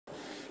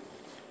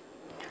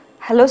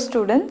Hello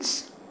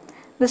students,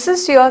 this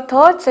is your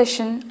third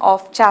session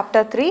of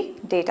chapter 3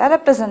 data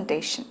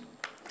representation.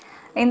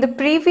 In the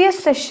previous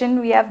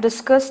session we have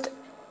discussed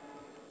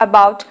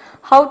about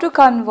how to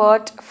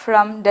convert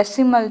from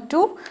decimal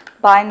to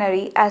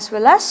binary as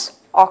well as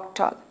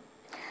octal.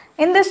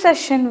 In this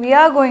session we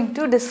are going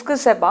to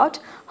discuss about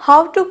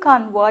how to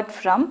convert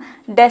from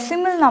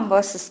decimal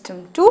number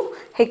system to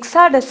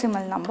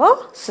hexadecimal number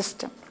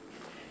system.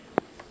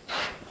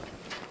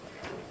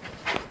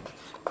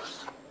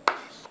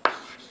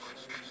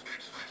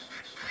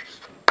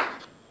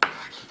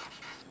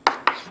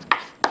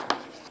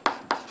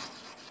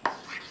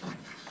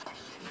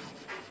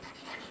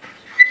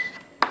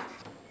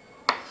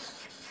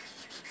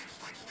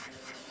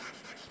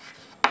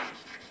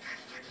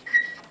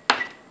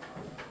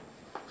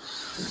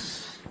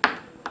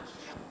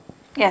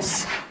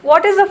 Yes,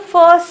 what is the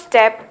first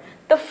step?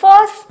 The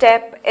first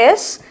step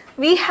is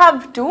we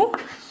have to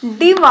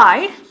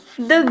divide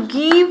the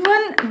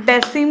given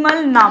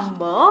decimal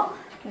number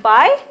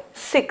by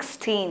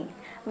 16.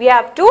 We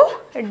have to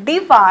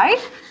divide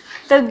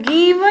the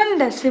given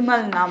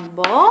decimal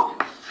number,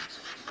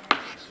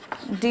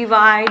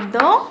 divide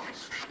the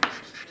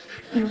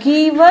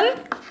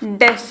given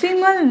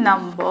decimal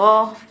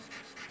number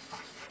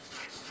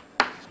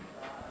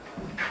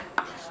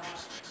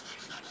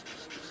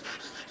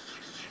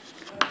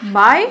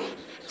by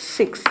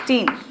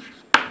 16.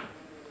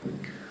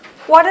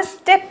 What is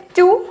step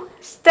 2?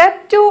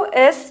 Step 2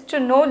 is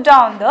to note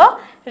down the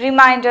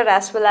remainder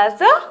as well as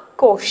the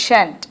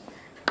quotient.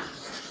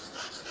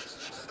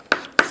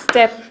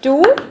 Step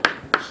 2,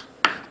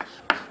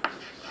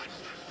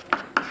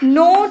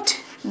 note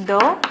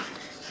the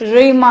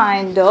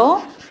remainder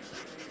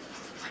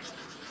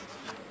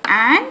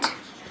and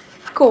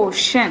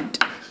quotient.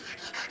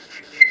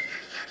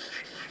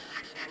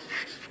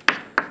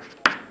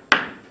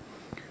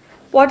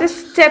 What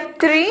is step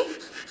 3?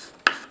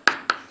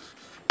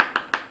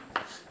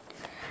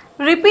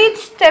 Repeat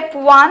step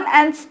 1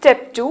 and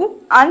step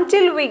 2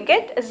 until we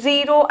get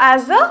 0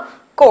 as a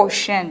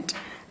quotient.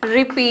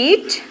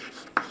 Repeat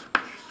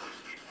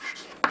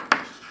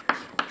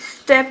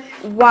step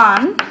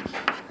 1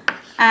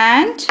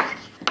 and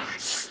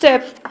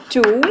step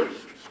 2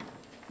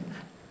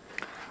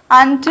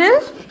 until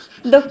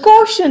the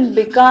quotient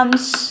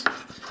becomes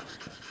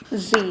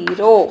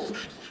 0.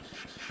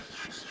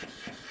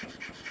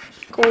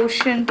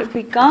 Quotient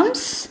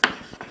becomes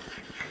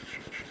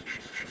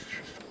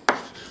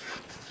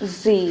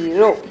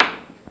 0.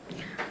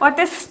 What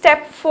is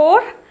step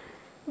 4?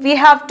 We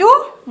have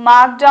to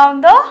mark down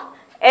the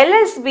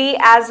LSB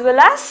as well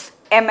as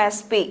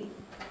MSB.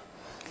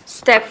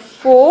 Step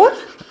 4.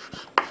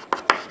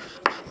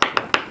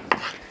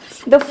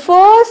 The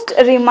first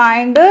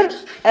remainder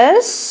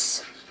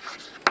is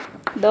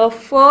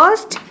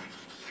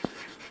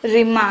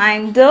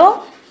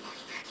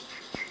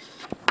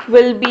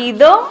will be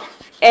the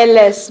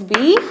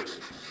LSB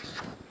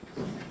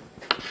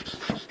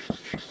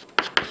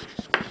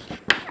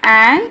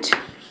and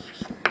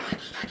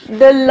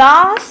the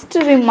last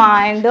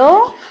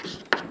remainder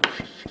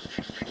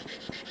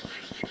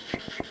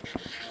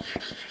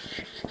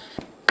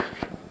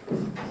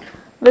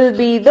will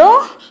be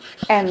the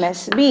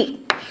MSB.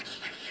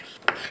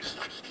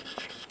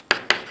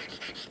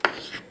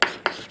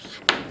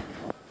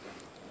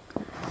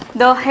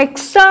 The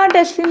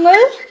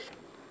hexadecimal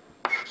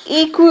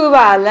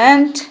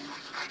equivalent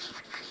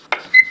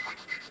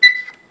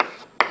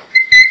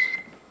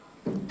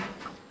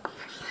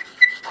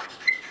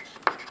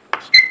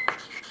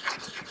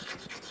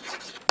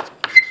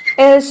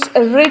is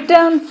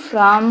written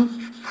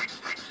from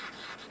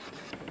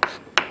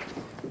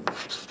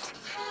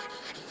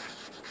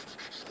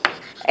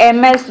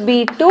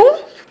MSB to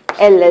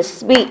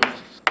LSB.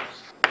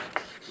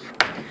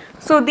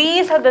 So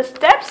these are the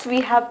steps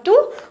we have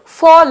to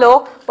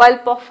follow while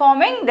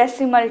performing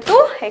decimal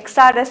to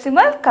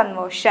hexadecimal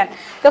conversion.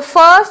 The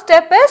first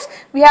step is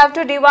we have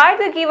to divide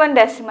the given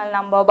decimal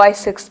number by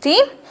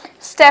 16.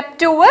 Step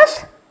 2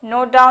 is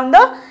note down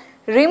the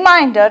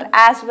remainder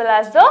as well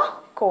as the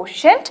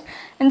quotient.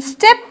 In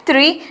step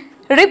 3,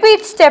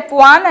 repeat step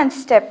 1 and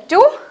step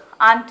 2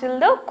 until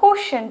the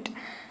quotient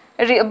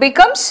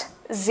becomes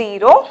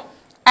 0.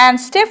 And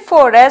step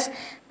 4 is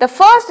the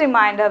first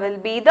remainder will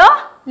be the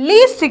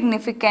least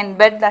significant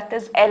bit, that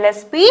is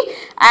LSB,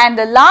 and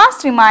the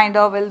last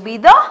remainder will be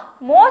the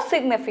most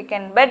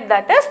significant bit,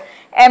 that is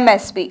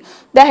MSB.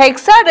 The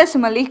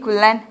hexadecimal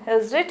equivalent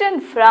is written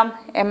from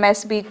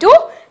MSB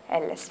to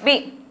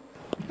LSB.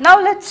 Now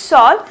let's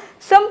solve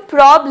some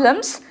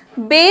problems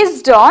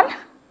based on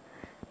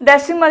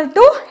decimal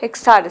to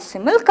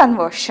hexadecimal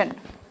conversion.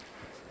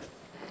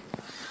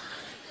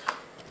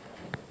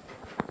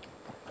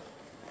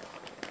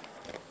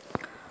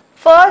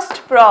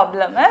 First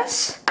problem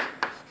is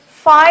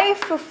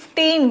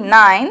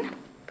 559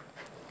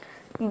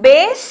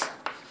 base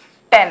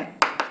 10.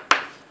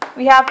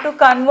 We have to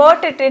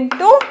convert it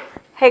into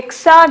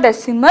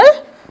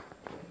hexadecimal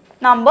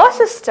number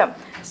system.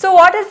 So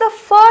what is the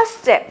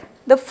first step?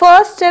 The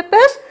first step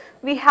is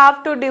we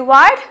have to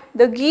divide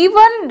the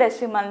given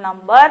decimal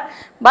number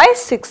by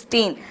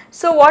 16.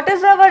 So what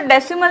is our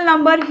decimal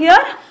number here?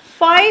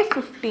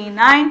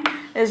 559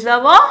 is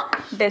our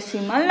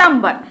decimal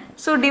number.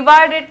 So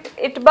divide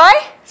it by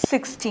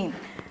 16.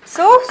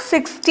 So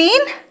 16,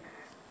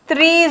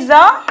 3 is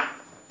a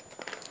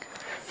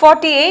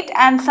 48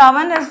 and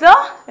 7 is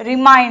the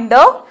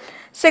remainder.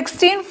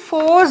 16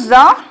 4 is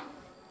the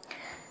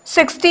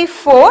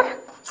 64.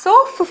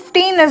 So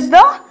 15 is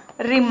the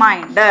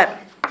remainder.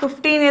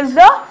 15 is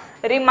the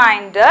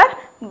remainder,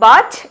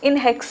 but in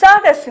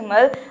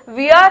hexadecimal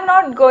we are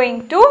not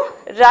going to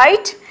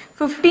write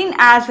 15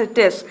 as it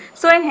is.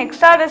 So in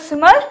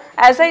hexadecimal,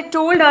 as I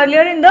told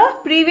earlier in the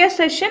previous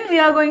session, we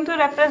are going to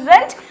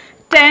represent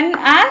 10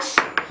 as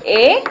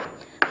A,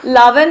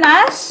 11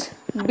 as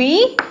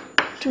B,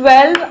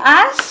 12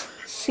 as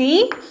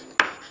C,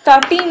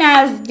 13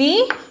 as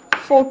D,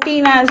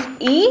 14 as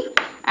E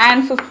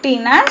and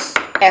 15 as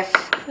F,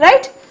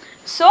 right?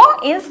 So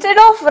instead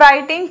of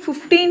writing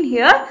 15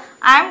 here,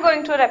 I am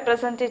going to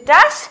represent it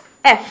as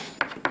F.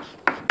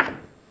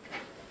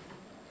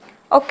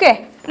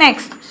 Okay,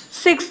 next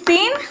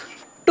 16,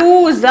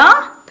 2 is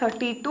a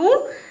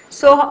 32.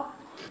 So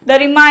the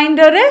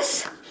remainder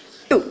is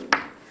 2.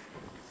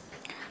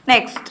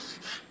 Next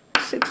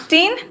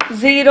 16,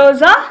 0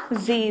 is a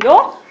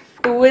 0,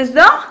 2 is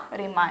the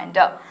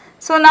remainder.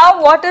 So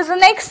now what is the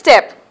next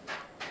step?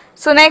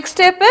 So next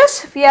step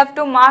is we have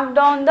to mark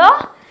down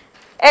the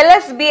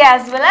LSB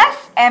as well as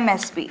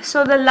MSB.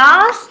 So the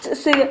last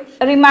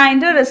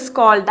remainder is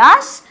called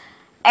as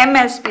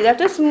MSB,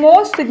 that is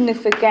most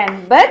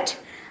significant bit,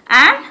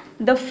 and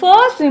the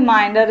first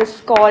remainder is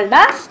called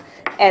as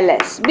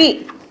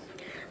LSB.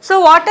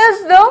 So what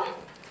is the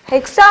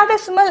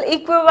hexadecimal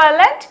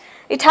equivalent?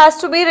 It has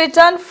to be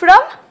written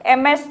from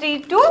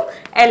MSD to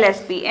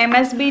LSB,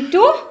 MSB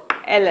to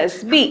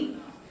LSB.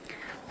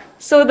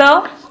 So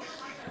the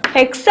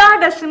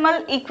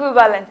hexadecimal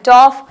equivalent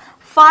of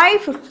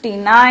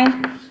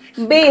 559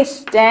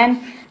 base 10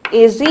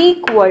 is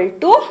equal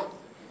to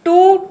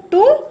 2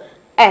 to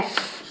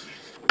F.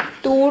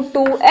 2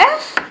 to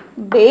F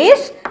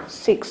base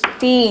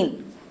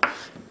 16.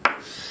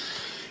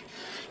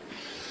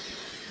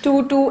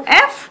 2 to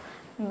F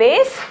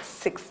base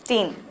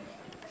 16.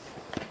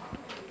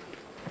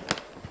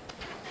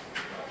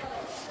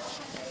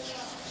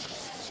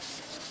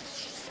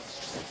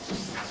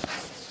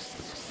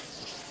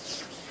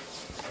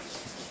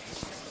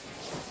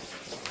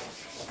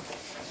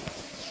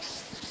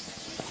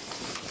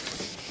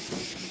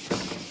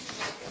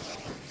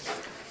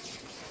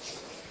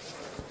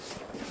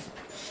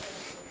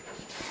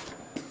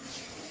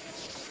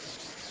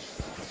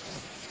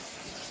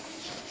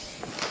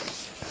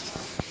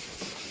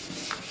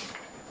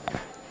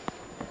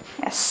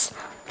 Yes.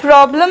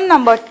 Problem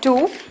number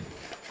 2.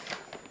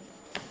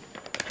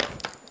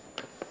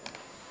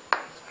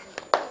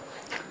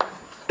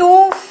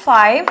 Two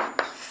 5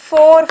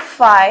 4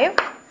 5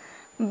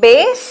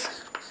 base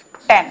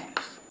 10.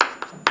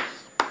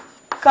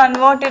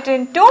 Convert it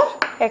into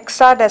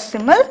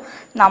hexadecimal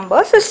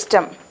number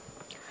system.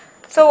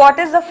 So what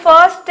is the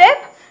first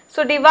step?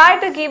 So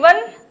divide the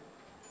given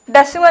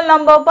decimal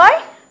number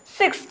by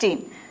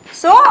 16.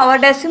 So our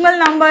decimal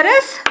number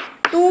is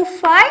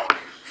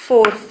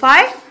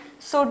 2545.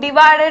 So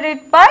divided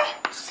it by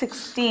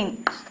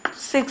 16.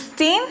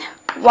 16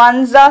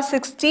 ones are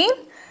 16.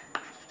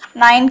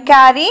 9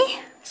 carry.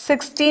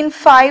 16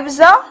 fives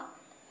are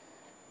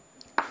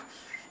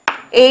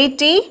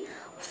 80.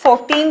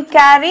 14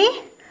 carry.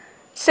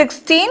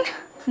 16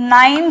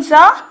 nines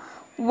are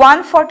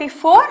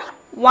 144.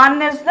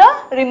 1 is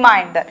the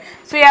remainder.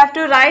 So you have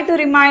to write the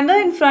remainder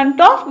in front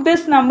of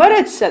this number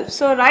itself.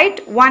 So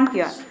write 1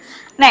 here.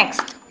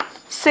 Next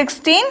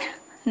 16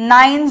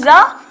 nines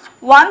are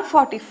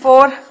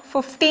 144.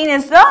 15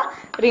 is the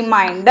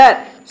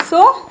remainder.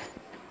 So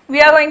we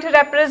are going to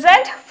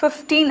represent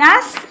 15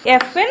 as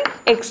F in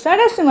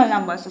hexadecimal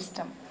number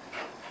system.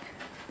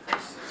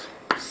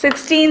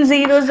 16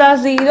 zeros are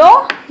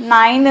 0.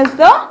 9 is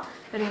the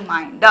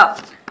remainder.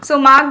 So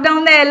mark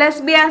down the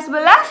LSB as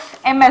well as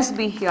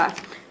MSB here.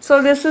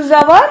 So this is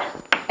our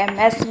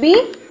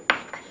MSB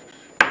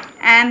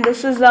and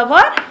this is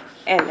our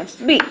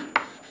LSB.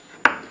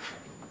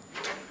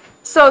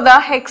 So the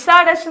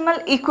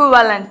hexadecimal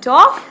equivalent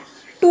of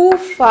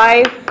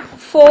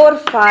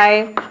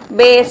 2545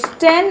 base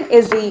 10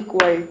 is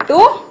equal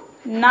to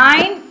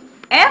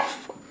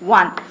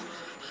 9F1.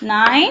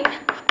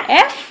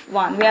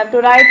 9F1. We have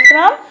to write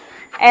from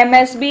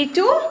MSB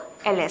to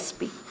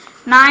LSB.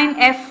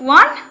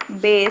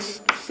 9F1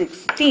 base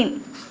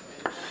 16.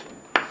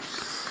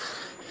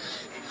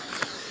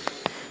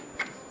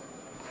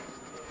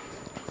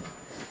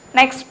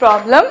 Next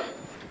problem.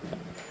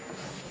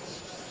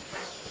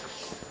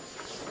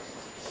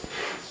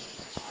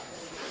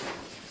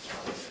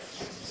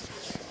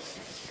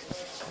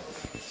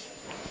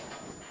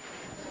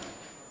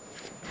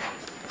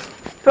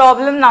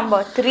 Problem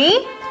number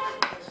 3.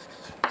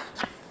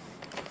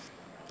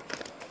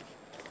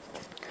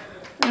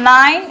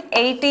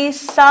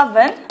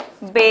 987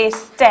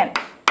 base 10.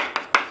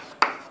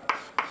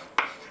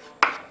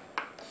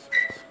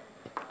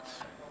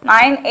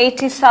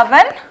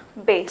 987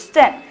 base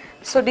 10.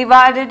 So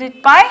divided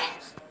it by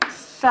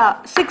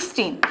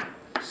 16.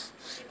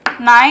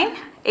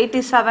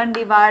 987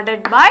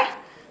 divided by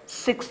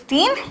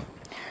 16.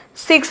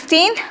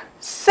 16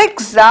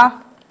 6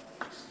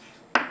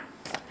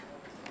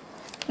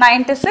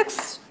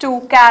 96,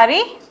 2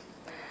 carry,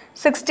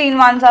 16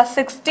 ones are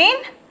 16,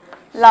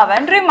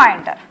 11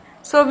 remainder.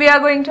 So we are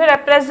going to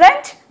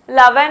represent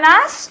 11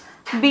 as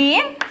B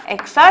in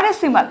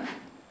hexadecimal.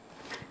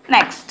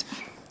 Next,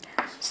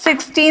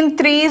 16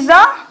 threes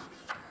are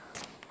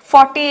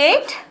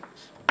 48,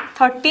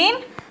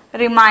 13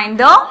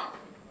 remainder.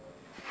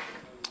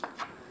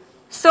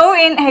 So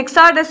in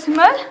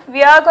hexadecimal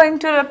we are going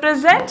to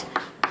represent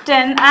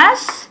 10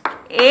 as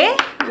A,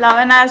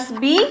 11 as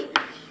B,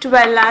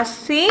 12 as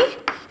C,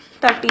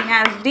 13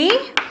 as D,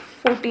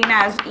 14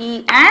 as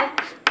E and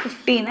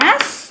 15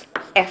 as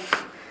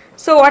F.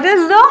 So what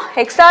is the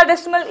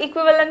hexadecimal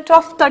equivalent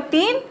of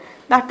 13?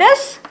 That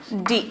is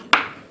D.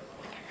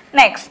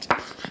 Next,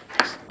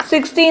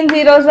 16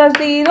 zeros are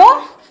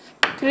 0,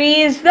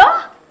 3 is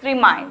the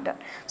remainder.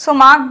 So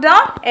mark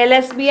down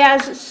LSB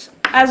as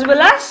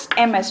well as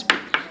MSB.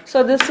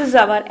 So this is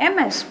our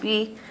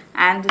MSB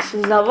and this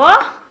is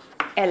our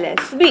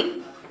LSB.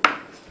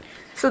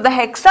 So the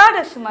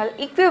hexadecimal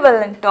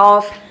equivalent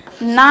of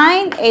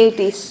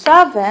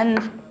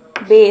 987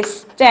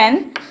 base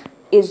 10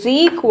 is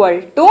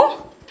equal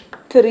to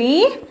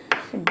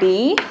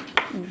 3DB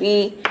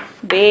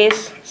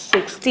base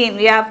 16.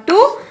 We have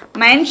to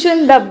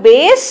mention the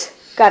base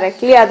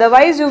correctly,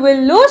 otherwise you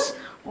will lose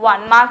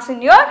 1 marks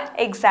in your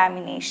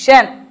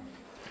examination.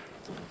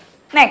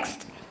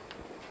 Next.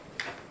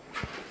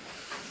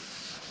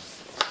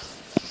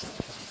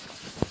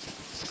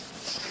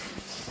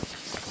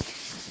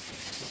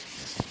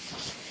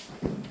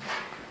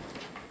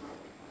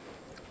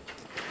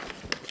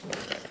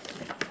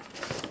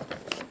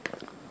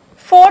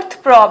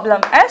 Fourth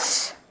problem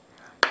is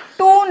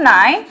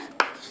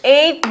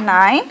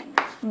 2989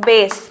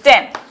 base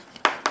 10.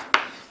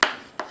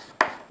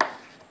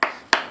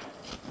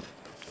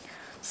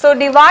 So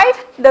divide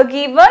the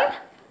given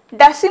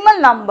decimal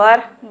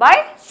number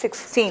by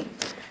 16.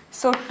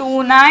 So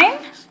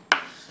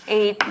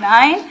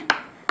 2989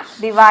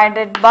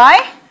 divided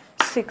by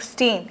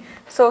 16.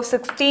 So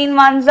 16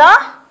 ones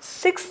are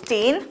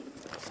 16,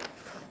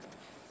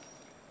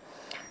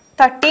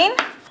 13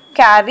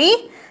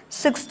 carry,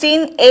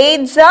 16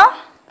 eights are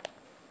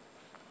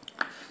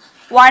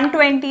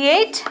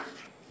 128,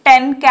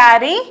 10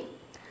 carry,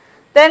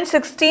 then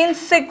 16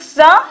 six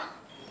are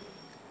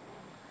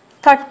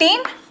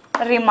 13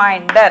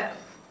 remainder.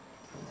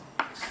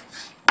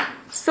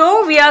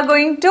 So we are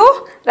going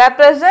to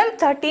represent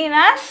 13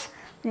 as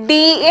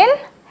D in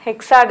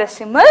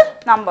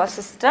hexadecimal number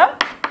system.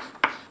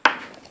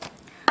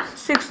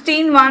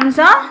 16 ones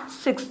are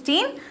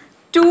 16,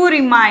 2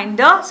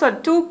 remainder, so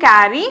 2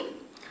 carry,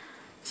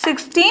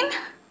 16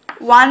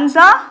 ones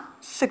are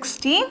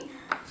 16,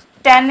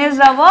 10 is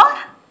our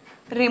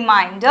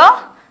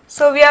remainder.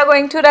 So we are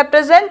going to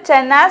represent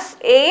 10 as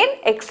A in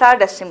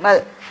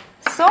hexadecimal.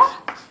 So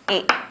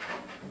A.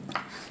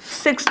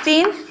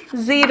 16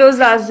 zeros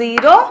are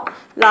 0,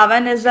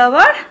 11 is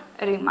our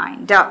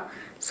remainder.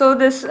 So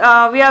this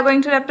we are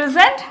going to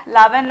represent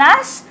 11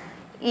 as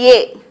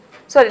A.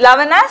 Sorry,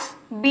 11 as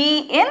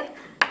B in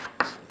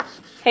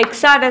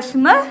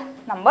hexadecimal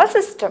number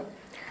system.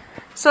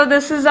 So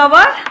this is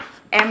our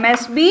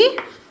MSB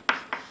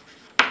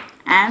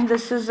and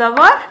this is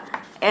our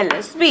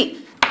LSB.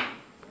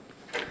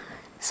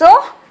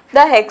 So the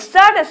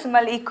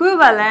hexadecimal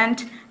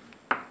equivalent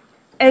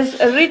is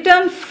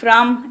written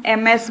from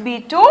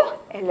MSB to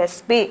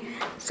LSB.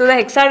 So the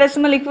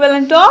hexadecimal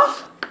equivalent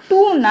of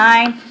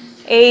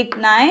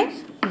 2989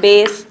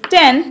 base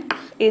 10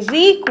 is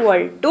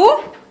equal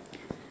to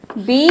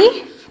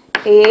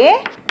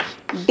BAD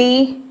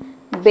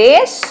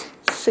base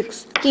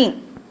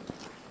 16.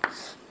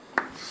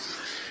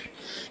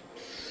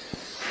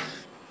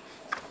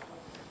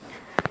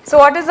 So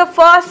what is the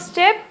first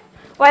step?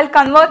 While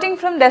converting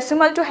from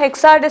decimal to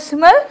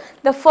hexadecimal,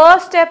 the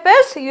first step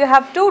is you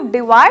have to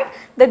divide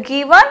the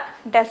given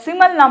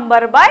decimal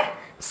number by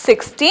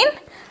 16.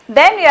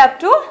 Then you have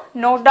to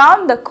note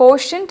down the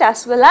quotient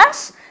as well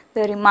as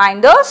the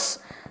reminders.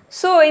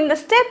 So in the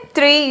step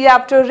 3, you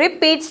have to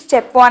repeat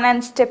step 1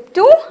 and step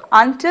 2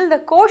 until the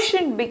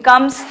quotient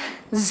becomes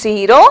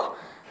 0.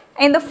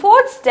 In the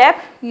fourth step,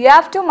 you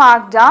have to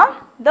mark down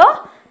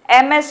the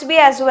MSB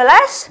as well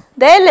as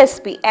the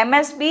LSB.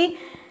 MSB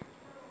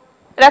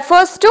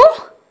refers to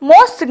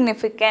most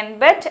significant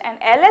bit and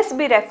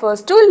LSB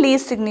refers to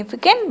least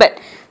significant bit.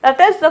 That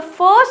is, the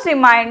first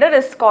remainder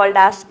is called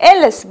as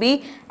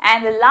LSB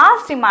and the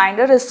last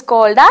remainder is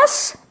called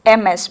as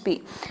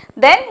MSB.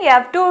 Then you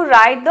have to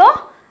write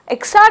the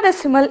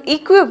hexadecimal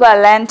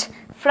equivalent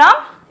from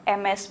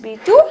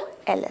MSB to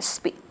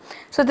LSB.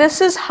 So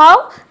this is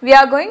how we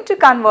are going to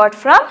convert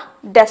from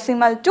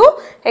decimal to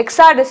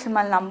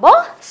hexadecimal number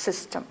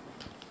system.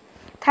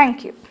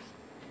 Thank you.